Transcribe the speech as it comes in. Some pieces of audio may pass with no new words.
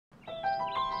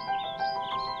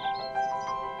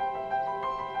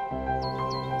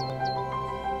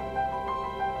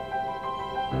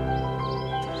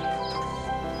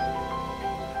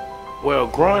Well,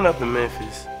 growing up in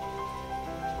Memphis,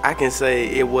 I can say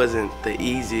it wasn't the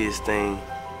easiest thing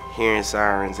hearing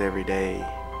sirens every day,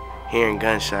 hearing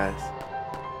gunshots.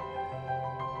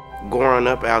 Growing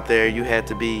up out there, you had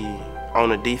to be on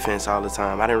the defense all the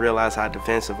time. I didn't realize how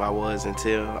defensive I was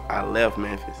until I left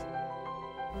Memphis.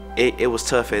 It was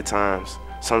tough at times.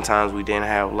 Sometimes we didn't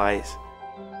have lights.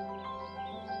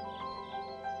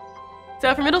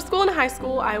 So for middle school and high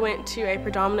school, I went to a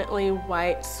predominantly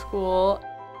white school.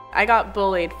 I got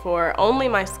bullied for only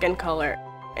my skin color.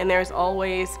 And there's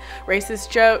always racist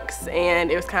jokes,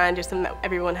 and it was kind of just something that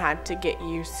everyone had to get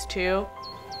used to.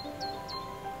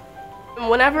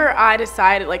 Whenever I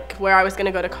decided where I was going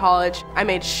to go to college, I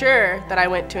made sure that I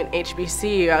went to an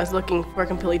HBCU. I was looking for a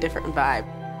completely different vibe,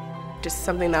 just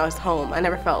something that was home. I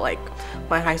never felt like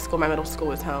my high school, my middle school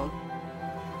was home.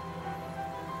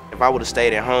 If I would have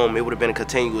stayed at home, it would have been a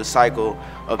continuous cycle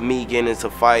of me getting into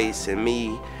fights and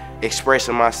me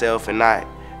expressing myself and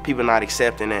people not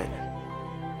accepting it.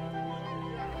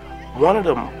 One of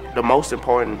the most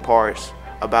important parts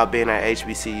about being at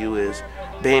HBCU is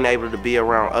being able to be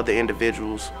around other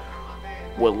individuals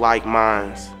with like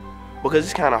minds. Because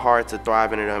it's kind of hard to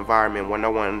thrive in an environment where no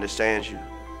one understands you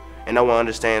and no one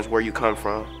understands where you come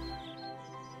from.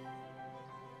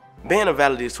 Being a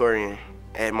valedictorian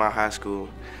at my high school,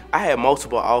 I had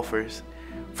multiple offers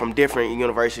from different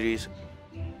universities.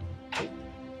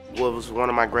 What was one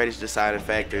of my greatest deciding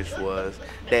factors was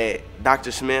that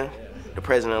Dr. Smith, the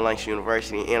president of Langston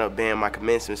University, ended up being my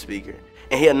commencement speaker.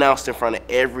 And he announced in front of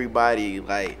everybody,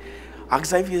 like,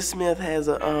 Xavier Smith has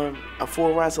a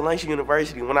full ride to Langston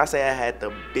University. When I say I had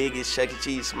the biggest Chuck E.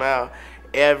 Cheese smile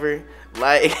ever,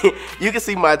 like, you can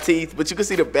see my teeth, but you can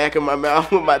see the back of my mouth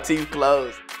with my teeth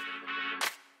closed.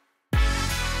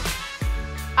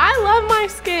 I love my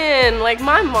skin. Like,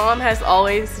 my mom has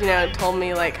always, told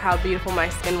me how beautiful my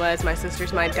skin was, my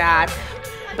sisters, my dad,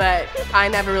 but I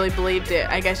never really believed it.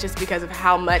 I guess just because of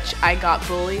how much I got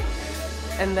bullied.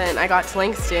 And then I got to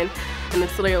Langston, and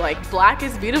it's literally black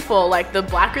is beautiful. The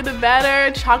blacker the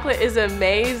better. Chocolate is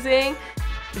amazing.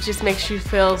 It just makes you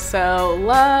feel so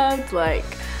loved.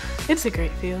 It's a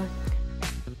great feeling.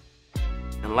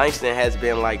 And Langston has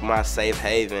been my safe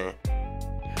haven.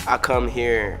 I come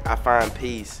here, I find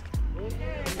peace.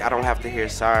 I don't have to hear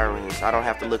sirens. I don't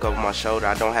have to look over my shoulder.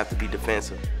 I don't have to be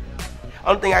defensive.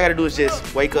 Only thing I gotta do is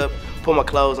just wake up, put my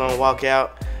clothes on, walk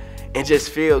out, and just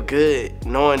feel good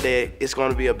knowing that it's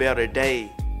gonna be a better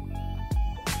day.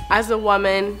 As a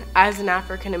woman, as an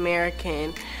African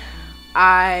American,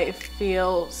 I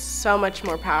feel so much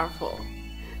more powerful.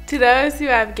 To those who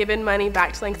have given money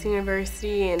back to Langston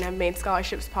University and have made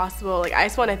scholarships possible, I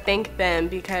just want to thank them,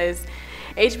 because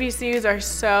HBCUs are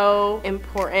so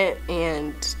important,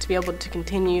 and to be able to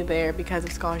continue there because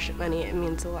of scholarship money, it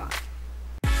means a lot.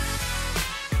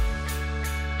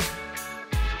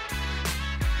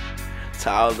 To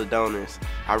all the donors,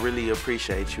 I really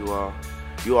appreciate you all.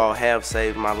 You all have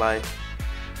saved my life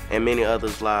and many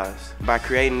others' lives. By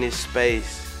creating this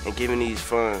space and giving these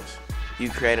funds, you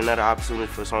create another opportunity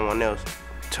for someone else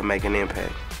to make an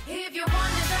impact.